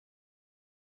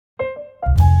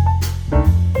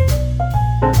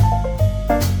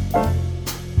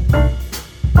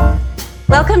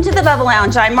Welcome to the Bubble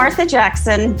Lounge. I'm Martha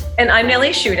Jackson. And I'm Nellie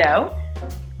Shudo.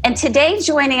 And today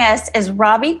joining us is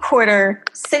Robbie Corder,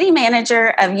 City Manager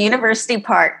of University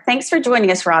Park. Thanks for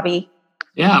joining us, Robbie.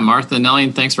 Yeah, Martha,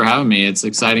 Nellie, thanks for having me. It's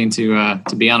exciting to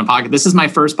be on a podcast. This is my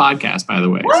first podcast, by the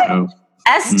way. What? So,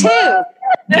 us too.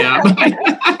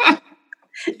 Yeah.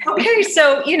 Okay,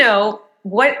 so,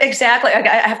 what exactly,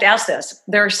 I have to ask this.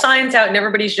 There are signs out in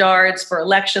everybody's yards for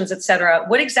elections, et cetera.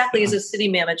 What exactly is a city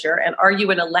manager, and are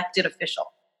you an elected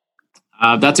official?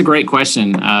 That's a great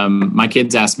question. My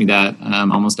kids ask me that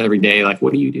almost every day. Like,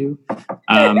 what do you do?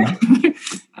 A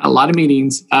lot of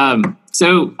meetings.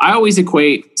 So I always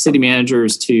equate city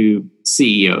managers to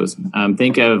CEOs.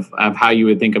 Think of how you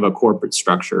would think of a corporate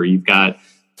structure. You've got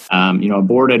a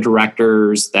board of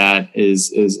directors that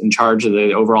is in charge of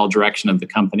the overall direction of the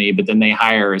company, but then they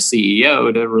hire a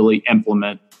CEO to really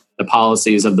implement the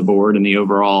policies of the board and the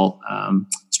overall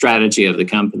strategy of the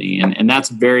company. And that's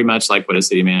very much like what a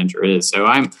city manager is. So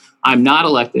I'm not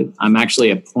elected. I'm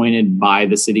actually appointed by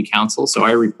the city council. So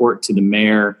I report to the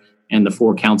mayor and the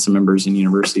 4 council members in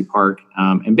University Park,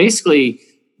 and basically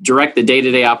direct the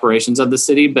day-to-day operations of the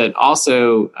city, but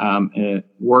also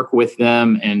work with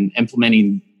them in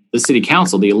implementing the city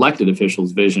council, the elected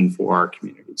officials' vision for our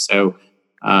community. So,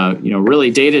 really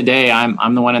day to day,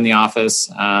 I'm the one in the office,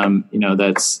 that's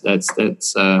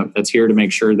here to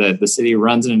make sure that the city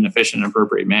runs in an efficient and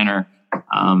appropriate manner,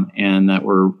 and that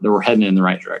we're heading in the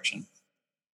right direction.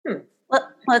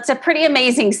 Well, it's a pretty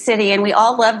amazing city, and we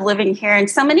all love living here. And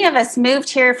so many of us moved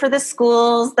here for the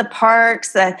schools, the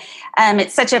parks.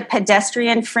 It's such a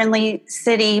pedestrian-friendly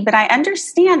city. But I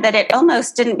understand that it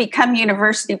almost didn't become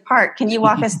University Park. Can you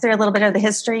walk us through a little bit of the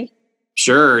history?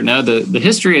 Sure. No, the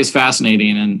history is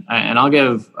fascinating, and I'll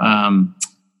give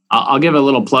a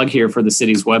little plug here for the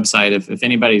city's website. If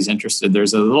anybody's interested,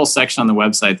 there's a little section on the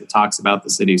website that talks about the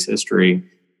city's history.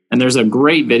 And there's a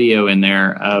great video in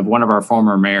there of one of our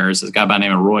former mayors, a guy by the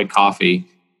name of Roy Coffey.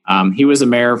 He was a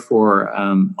mayor for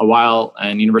a while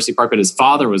in University Park, but his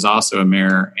father was also a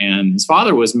mayor. And his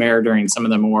father was mayor during some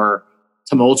of the more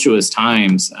tumultuous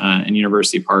times in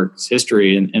University Park's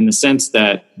history, in the sense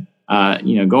that,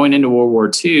 going into World War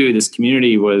II, this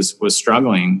community was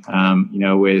struggling,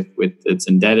 with its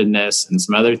indebtedness and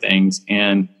some other things.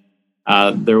 And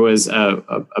there was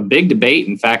a big debate.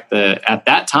 In fact, at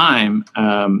that time,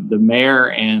 the mayor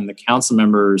and the council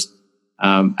members,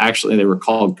 actually, they were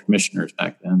called commissioners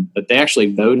back then, but they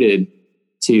actually voted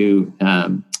to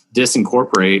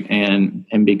disincorporate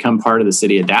and become part of the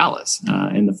city of Dallas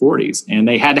in the 40s. And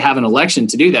they had to have an election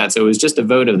to do that. So it was just a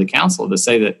vote of the council to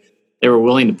say that they were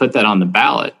willing to put that on the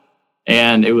ballot.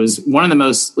 And it was one of the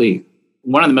most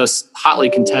hotly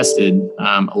contested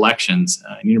elections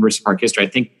in University Park history. I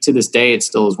think to this day, it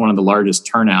still is one of the largest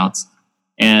turnouts.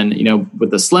 And,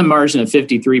 with a slim margin of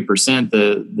 53%,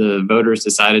 the voters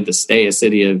decided to stay a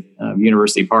city of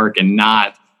University Park and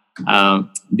not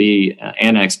be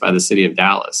annexed by the city of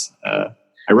Dallas.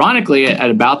 Ironically, at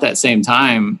about that same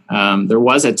time, there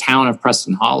was a town of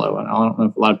Preston Hollow. And I don't know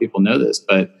if a lot of people know this,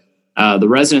 but the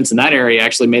residents in that area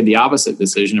actually made the opposite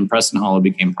decision, and Preston Hollow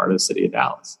became part of the city of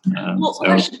Dallas.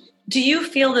 Do you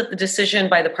feel that the decision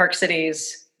by the Park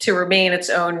Cities to remain its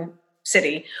own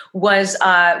city was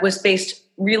based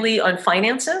really on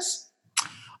finances?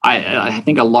 I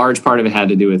think a large part of it had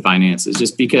to do with finances,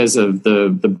 just because of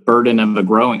the burden of a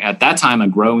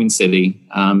growing city,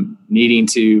 needing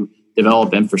to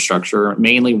develop infrastructure,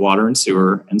 mainly water and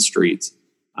sewer and streets,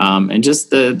 and just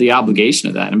the obligation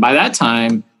of that. And by that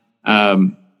time,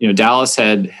 Dallas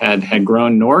had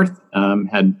grown north,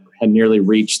 had nearly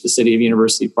reached the city of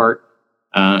University Park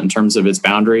in terms of its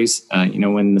boundaries.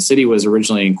 When the city was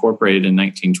originally incorporated in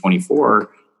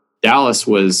 1924, Dallas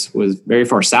was very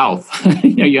far south.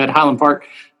 You had Highland Park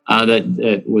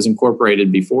that was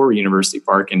incorporated before University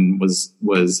Park and was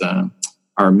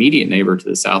our immediate neighbor to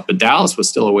the south, but Dallas was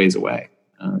still a ways away.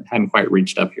 Hadn't quite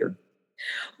reached up here.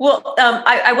 Well,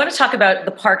 I want to talk about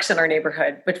the parks in our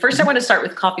neighborhood, but first I want to start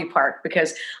with Coffey Park,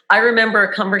 because I remember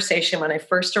a conversation when I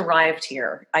first arrived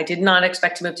here. I did not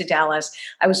expect to move to Dallas.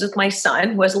 I was with my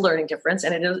son, who has a learning difference,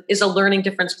 and it is a learning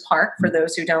difference park for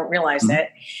those who don't realize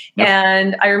it. Yep.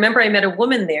 And I remember I met a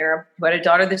woman there who had a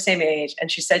daughter the same age,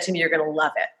 and she said to me, "You're going to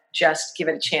love it. Just give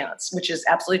it a chance," which is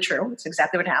absolutely true. It's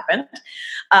exactly what happened.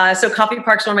 So Coffey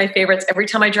Park's one of my favorites. Every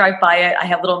time I drive by it, I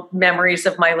have little memories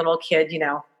of my little kid,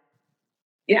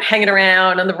 hanging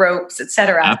around on the ropes, et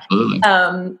cetera. Absolutely.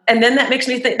 And then that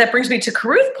brings me to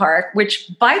Caruth Park, which,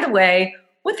 by the way,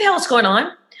 what the hell is going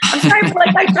on? I'm sorry,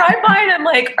 I drive by and I'm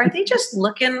like, are they just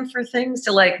looking for things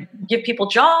to give people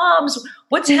jobs?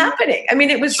 What's happening? I mean,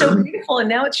 it was so beautiful, and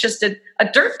now it's just a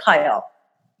dirt pile.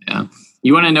 Yeah.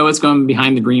 You want to know what's going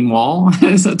behind the green wall?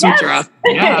 That's what you're asking.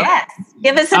 Yeah. Yes.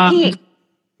 Give us a peek.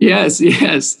 Yes.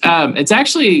 It's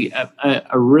actually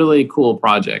a really cool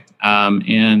project,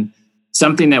 and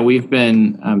something that we've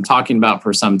been talking about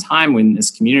for some time in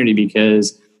this community,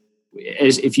 because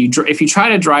if you try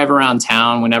to drive around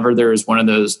town whenever there's one of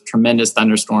those tremendous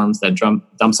thunderstorms that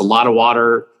dumps a lot of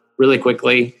water really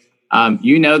quickly,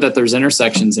 you know that there's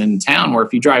intersections in town where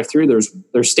if you drive through,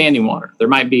 there's standing water. There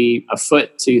might be 1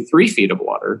 foot to 3 feet of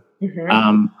water.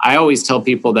 Mm-hmm. I always tell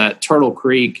people that Turtle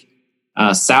Creek,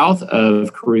 south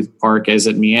of Caruth Park, as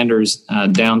it meanders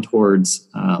down towards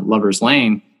Lover's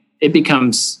Lane, it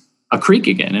becomes a creek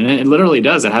again, and it literally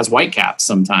does. It has whitecaps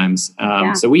sometimes.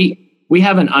 So we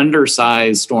have an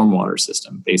undersized stormwater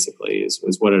system, basically,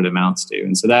 is what it amounts to.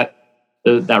 And so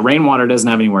that rainwater doesn't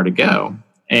have anywhere to go.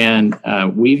 And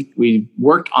we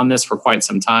worked on this for quite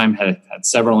some time, had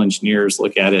several engineers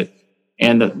look at it.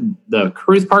 And the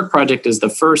Caruth Park project is the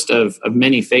first of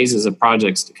many phases of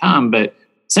projects to come. But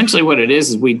essentially what it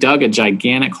is we dug a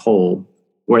gigantic hole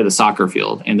where the soccer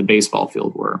field and the baseball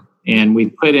field were. And we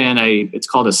put in it's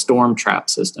called a storm trap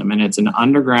system. And it's an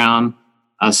underground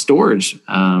storage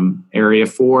area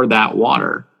for that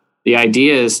water. The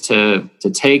idea is to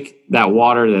take that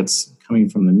water that's coming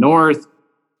from the north,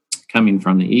 coming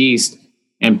from the east,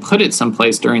 and put it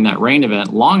someplace during that rain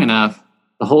event long enough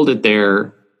to hold it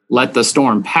there, let the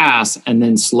storm pass, and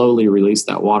then slowly release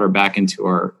that water back into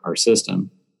our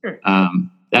system.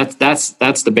 That's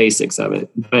the basics of it.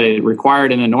 But it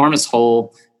required an enormous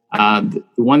hole. The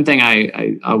one thing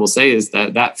I will say is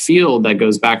that field that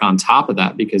goes back on top of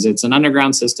that, because it's an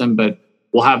underground system, but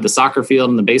we'll have the soccer field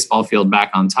and the baseball field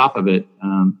back on top of it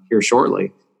here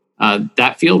shortly.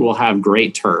 That field will have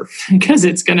great turf because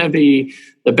it's going to be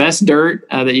the best dirt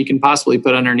that you can possibly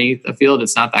put underneath a field.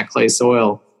 It's not that clay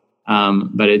soil,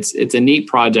 but it's a neat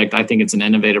project. I think it's an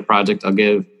innovative project. I'll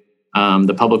give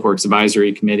the Public Works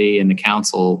Advisory Committee and the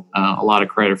council a lot of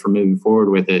credit for moving forward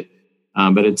with it.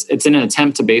 But it's an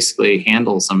attempt to basically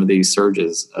handle some of these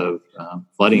surges of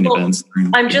flooding events.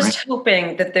 I'm just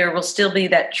hoping that there will still be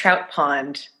that trout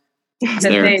pond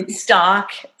that they stock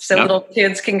so little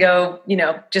kids can go,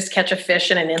 just catch a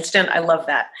fish in an instant. I love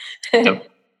that. Yep.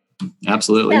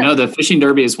 Absolutely. No, the fishing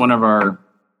derby is one of our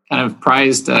kind of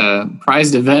prized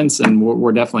events, and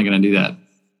we're definitely going to do that.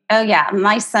 Oh, yeah.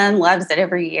 My son loves it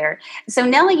every year. So,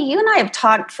 Nellie, you and I have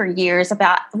talked for years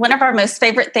about one of our most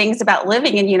favorite things about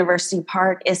living in University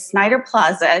Park is Snyder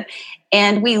Plaza.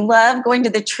 And we love going to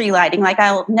the tree lighting. Like,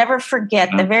 I'll never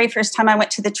forget the very first time I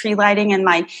went to the tree lighting and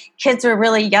my kids were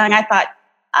really young. I thought,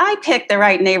 I picked the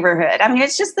right neighborhood. I mean,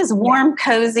 it's just this warm,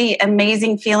 cozy,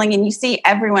 amazing feeling. And you see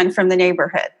everyone from the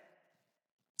neighborhood.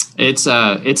 It's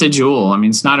a jewel. I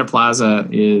mean, Snyder Plaza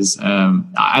is,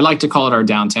 I like to call it our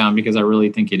downtown because I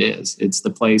really think it is. It's the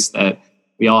place that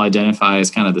we all identify as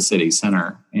kind of the city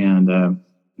center. And,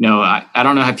 I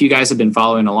don't know if you guys have been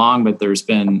following along, but there's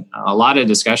been a lot of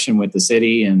discussion with the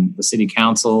city and the city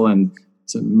council and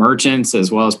some merchants as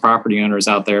well as property owners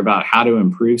out there about how to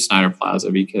improve Snyder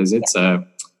Plaza, because it's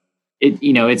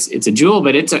it's a jewel,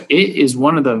 but it is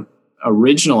one of the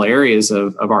original areas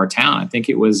of our town. I think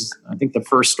the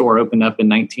first store opened up in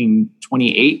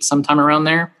 1928, sometime around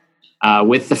there,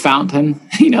 with the fountain,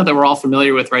 that we're all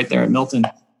familiar with right there at Milton.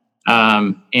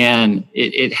 And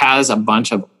it has a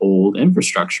bunch of old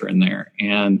infrastructure in there.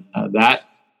 And that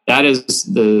is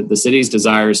the city's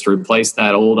desires to replace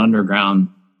that old underground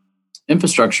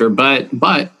infrastructure.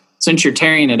 But since you're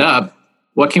tearing it up,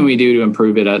 what can we do to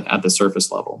improve it at the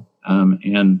surface level?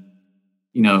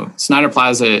 Snyder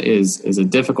Plaza is a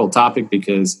difficult topic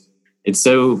because it's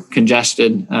so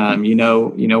congested.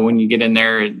 When you get in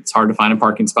there, it's hard to find a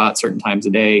parking spot certain times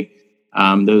of day.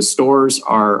 Those stores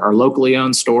are locally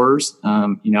owned stores,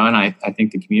 and I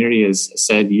think the community has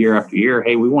said year after year,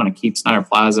 hey, we want to keep Snyder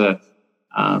Plaza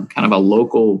kind of a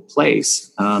local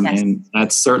place. And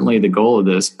that's certainly the goal of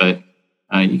this. But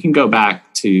you can go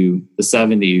back to the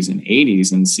 70s and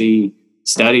 80s and see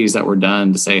studies that were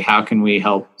done to say, how can we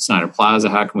help Snyder Plaza?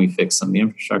 How can we fix some of the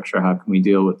infrastructure? How can we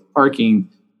deal with the parking?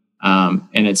 And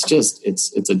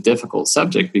it's a difficult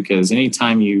subject because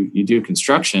anytime you do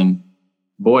construction,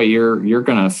 boy, you're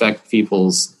going to affect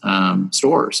people's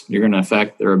stores. You're going to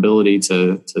affect their ability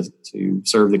to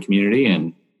serve the community.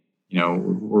 And,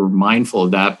 we're mindful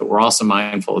of that, but we're also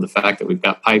mindful of the fact that we've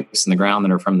got pipes in the ground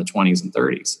that are from the 20s and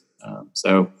 30s.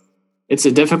 So it's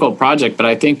a difficult project, but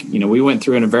I think, we went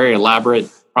through in a very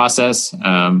elaborate process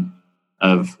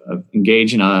of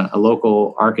engaging a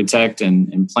local architect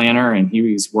and planner, and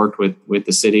he's worked with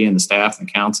the city and the staff and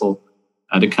the council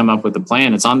to come up with a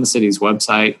plan. It's on the city's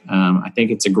website. I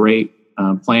think it's a great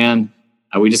plan.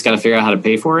 We just got to figure out how to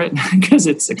pay for it because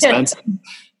it's expensive.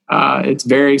 It's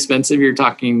very expensive. You're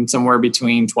talking somewhere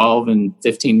between $12 and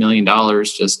 $15 million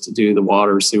just to do the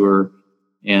water, sewer,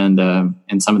 and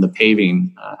some of the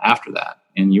paving after that.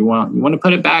 And you want to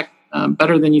put it back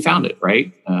better than you found it,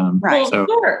 right? Right. So.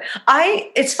 Sure.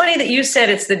 It's funny that you said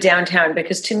it's the downtown,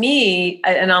 because to me,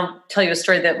 and I'll tell you a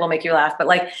story that will make you laugh, but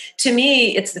like, to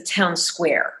me, it's the town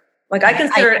square. Like, I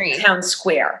consider it a town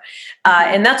square.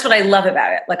 And that's what I love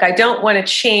about it. Like, I don't want to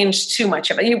change too much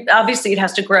of it. Obviously, it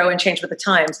has to grow and change with the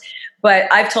times.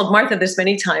 But I've told Martha this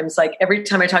many times. Like, every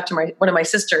time I talk to one of my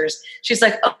sisters, she's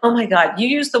like, "Oh my God, you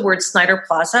use the word Snyder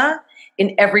Plaza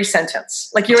in every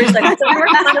sentence." Like, you're always like, "So we were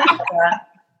at Snyder Plaza."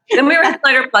 Then we were at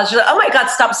Snyder Plaza. She's like, "Oh my God,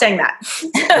 stop saying that."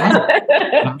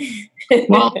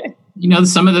 Well,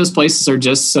 some of those places are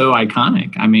just so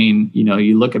iconic. I mean,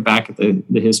 you look back at the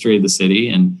history of the city,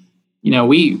 and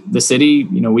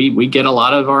we get a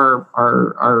lot of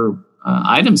our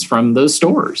items from those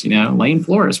stores. Lane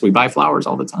Florist, we buy flowers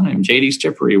all the time. JD's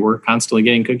Chippery, we're constantly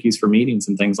getting cookies for meetings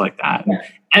and things like that. And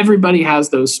everybody has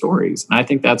those stories, and I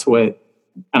think that's what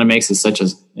kind of makes it such a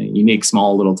unique,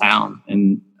 small little town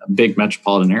in a big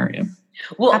metropolitan area.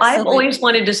 Well, absolutely. I've always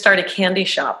wanted to start a candy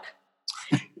shop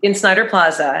in Snyder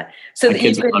Plaza, so that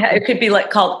it could be like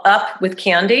called Up with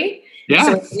Candy. Yeah.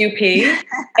 So it's UP.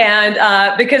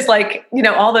 And because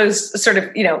all those sort of,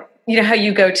 how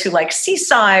you go to like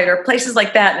Seaside or places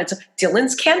like that, and it's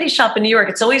Dylan's Candy Shop in New York.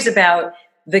 It's always about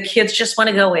the kids just want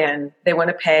to go in. They want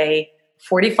to pay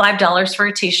 $45 for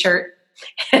a t-shirt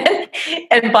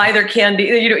and buy their candy.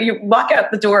 You walk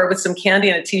out the door with some candy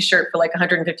and a t-shirt for like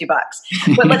 $150.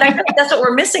 But I think that's what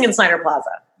we're missing in Snyder Plaza.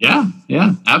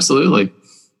 Yeah, absolutely.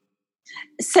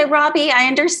 So, Robbie, I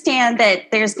understand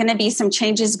that there's going to be some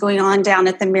changes going on down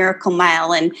at the Miracle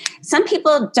Mile, and some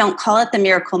people don't call it the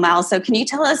Miracle Mile. So can you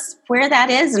tell us where that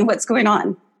is and what's going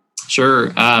on?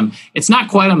 Sure. It's not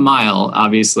quite a mile,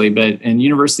 obviously, but in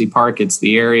University Park, it's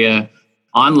the area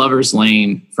on Lover's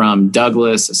Lane from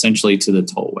Douglas essentially to the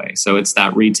tollway. So it's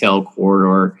that retail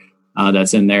corridor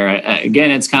that's in there. Again,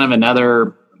 it's kind of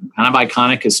another kind of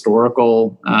iconic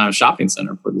historical shopping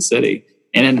center for the city.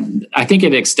 And I think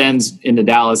it extends into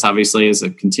Dallas, obviously, as a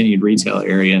continued retail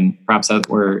area, and perhaps that's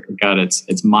where it got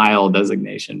its mile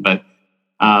designation. But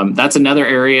that's another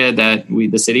area that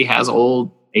the city has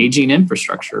old, aging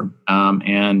infrastructure,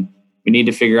 and we need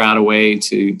to figure out a way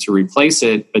to replace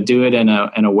it, but do it in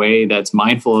a way that's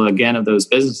mindful again of those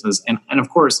businesses. And of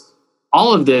course,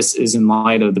 all of this is in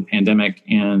light of the pandemic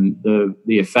and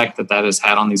the effect that has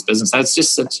had on these businesses. That's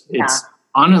just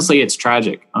honestly, it's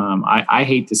tragic. I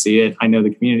hate to see it. I know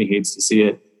the community hates to see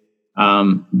it.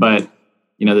 But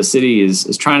the city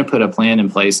is trying to put a plan in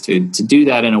place to do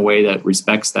that in a way that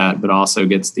respects that, but also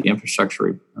gets the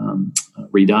infrastructure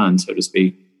redone, so to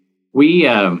speak.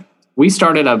 We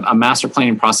started a master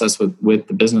planning process with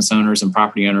the business owners and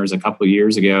property owners a couple of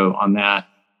years ago on that.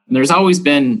 And there's always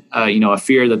been, a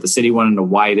fear that the city wanted to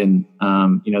widen,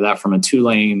 that from a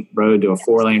 2-lane road to a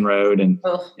 4-lane road. And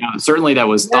certainly that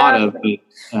was thought of, but,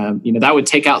 that would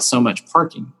take out so much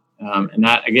parking. And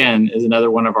that, again, is another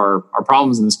one of our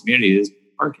problems in this community is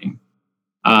parking.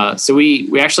 So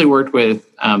we actually worked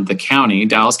with the county,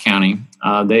 Dallas County.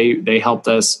 They helped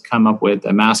us come up with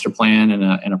a master plan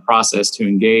and a process to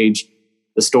engage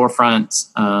the storefronts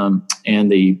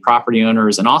and the property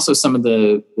owners, and also some of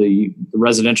the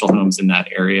residential homes in that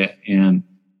area. And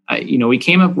we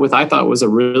came up with, I thought, was a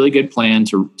really good plan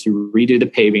to redo the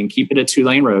paving, keep it a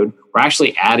 2-lane road. We're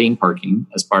actually adding parking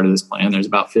as part of this plan. There's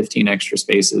about 15 extra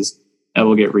spaces that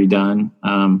will get redone.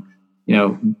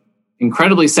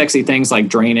 Incredibly sexy things like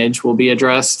drainage will be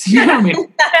addressed. The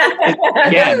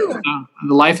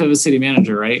life of a city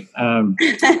manager, right?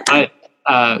 But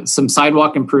some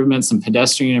sidewalk improvements, some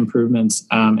pedestrian improvements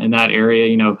in that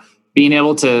area. Being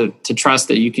able to trust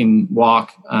that you can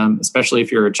walk, especially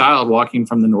if you're a child, walking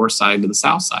from the north side to the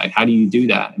south side. How do you do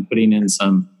that? And putting in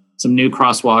some new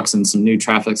crosswalks and some new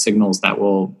traffic signals that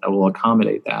will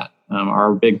accommodate that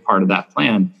are a big part of that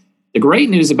plan. The great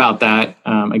news about that,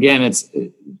 again, it's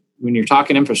when you're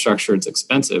talking infrastructure, it's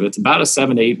expensive. It's about a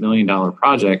 $7 to $8 million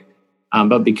project.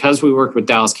 But because we worked with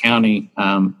Dallas County,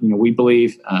 we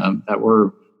believe that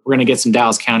we're going to get some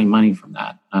Dallas County money from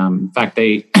that. In fact,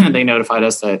 they notified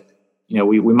us that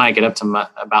we might get up to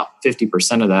about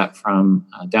 50% of that from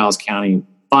Dallas County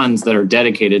funds that are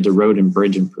dedicated to road and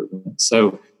bridge improvements.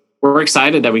 So we're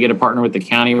excited that we get to partner with the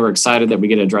county. We're excited that we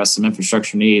get to address some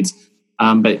infrastructure needs.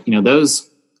 But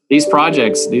these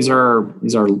projects, these are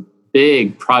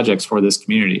big projects for this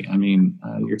community. I mean,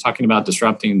 you're talking about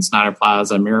disrupting Snyder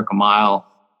Plaza, Miracle Mile,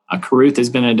 Caruth has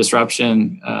been a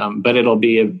disruption, but it'll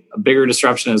be a bigger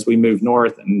disruption as we move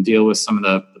north and deal with some of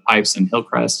the pipes in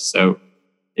Hillcrest. So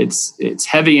it's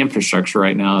heavy infrastructure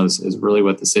right now is really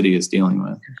what the city is dealing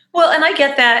with. Well, and I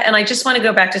get that. And I just want to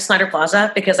go back to Snyder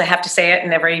Plaza because I have to say it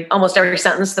in almost every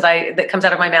sentence that comes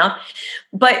out of my mouth.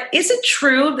 But is it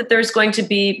true that there's going to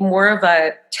be more of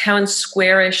a town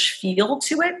square-ish feel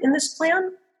to it in this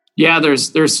plan? Yeah,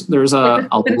 there's a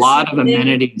lot of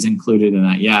amenities included in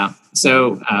that. Yeah.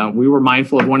 So we were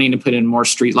mindful of wanting to put in more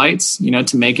streetlights,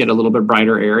 to make it a little bit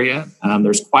brighter area.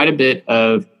 There's quite a bit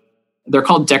of, they're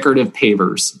called decorative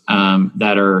pavers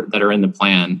that are in the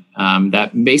plan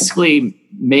that basically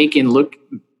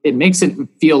it makes it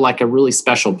feel like a really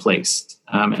special place.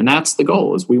 And that's the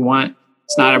goal is we want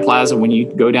Snyder Plaza, when you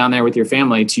go down there with your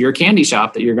family, to your candy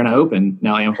shop that you're going to open.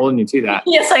 Nellie, I'm holding you to that.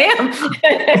 Yes, I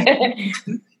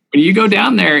am. When you go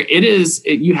down there,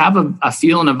 you have a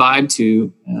feel and a vibe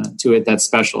to it that's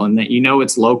special, and that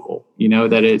it's local.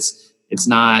 That it's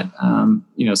not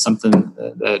something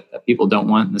that people don't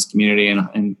want in this community,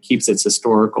 and keeps its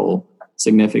historical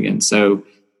significance. So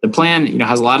the plan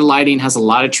has a lot of lighting, has a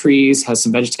lot of trees, has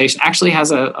some vegetation. Actually,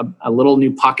 has a little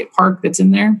new pocket park that's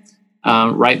in there,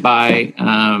 right by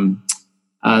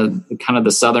kind of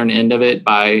the southern end of it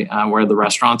by where the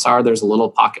restaurants are. There's a little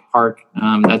pocket park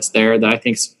that's there that I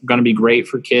think is going to be great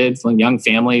for kids and young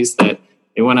families that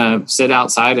they want to sit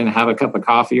outside and have a cup of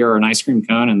coffee or an ice cream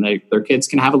cone, and their kids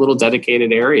can have a little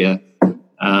dedicated area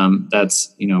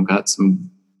that's got some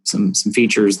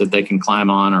features that they can climb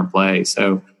on or play.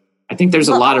 So I think there's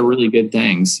a lot of really good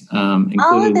things.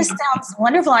 All of this sounds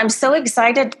wonderful. I'm so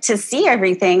excited to see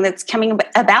everything that's coming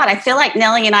about. I feel like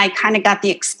Nellie and I kind of got the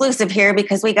exclusive here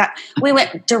because we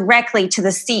went directly to the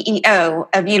CEO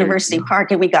of University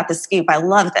Park and we got the scoop. I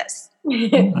love this.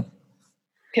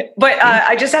 But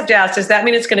I just have to ask, does that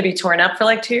mean it's going to be torn up for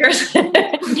like 2 years? Or is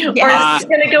it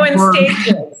going to go in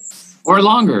stages? Or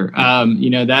longer.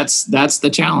 That's the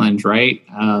challenge, right?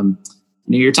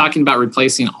 You're talking about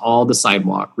replacing all the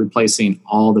sidewalk, replacing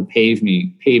all the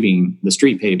paving, the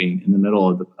street paving in the middle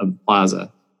of the plaza.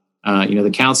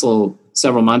 The council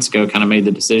several months ago kind of made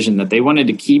the decision that they wanted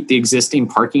to keep the existing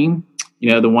parking,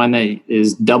 the one that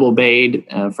is double bayed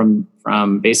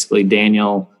from basically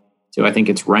Daniel to I think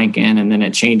it's Rankin, and then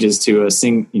it changes to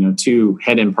two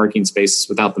head-in parking spaces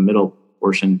without the middle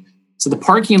portion. So the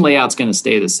parking layout's going to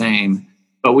stay the same,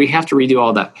 but we have to redo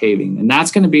all that paving, and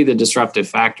that's going to be the disruptive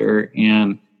factor.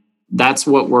 And that's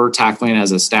what we're tackling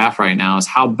as a staff right now, is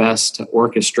how best to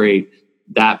orchestrate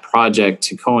that project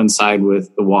to coincide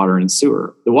with the water and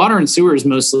sewer. The water and sewer is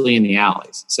mostly in the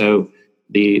alleys. So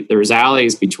there's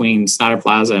alleys between Snyder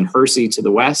Plaza and Hersey to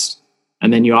the west.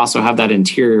 And then you also have that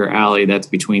interior alley that's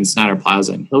between Snyder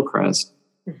Plaza and Hillcrest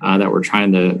that we're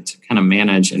trying to kind of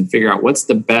manage and figure out what's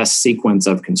the best sequence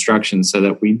of construction so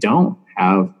that we don't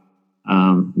have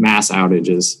mass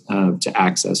outages to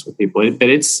access with people. But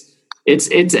it's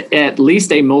at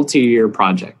least a multi-year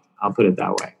project. I'll put it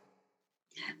that way.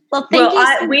 Well,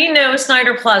 thank you. We know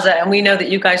Snyder Plaza, and we know that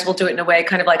you guys will do it in a way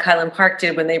kind of like Highland Park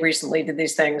did when they recently did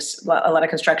these things, a lot of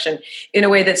construction, in a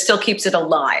way that still keeps it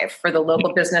alive for the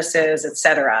local businesses, et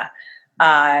cetera.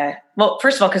 Well,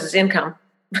 first of all, because it's income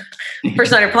for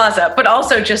Snyder Plaza, but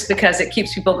also just because it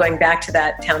keeps people going back to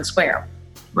that town square.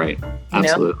 Right.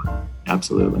 Absolutely.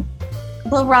 Absolutely.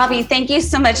 Well, Robbie, thank you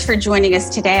so much for joining us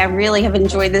today. I really have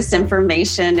enjoyed this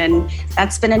information, and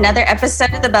that's been another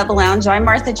episode of the Bubble Lounge. I'm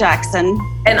Martha Jackson.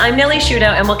 And I'm Nellie Shudo,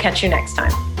 and we'll catch you next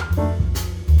time.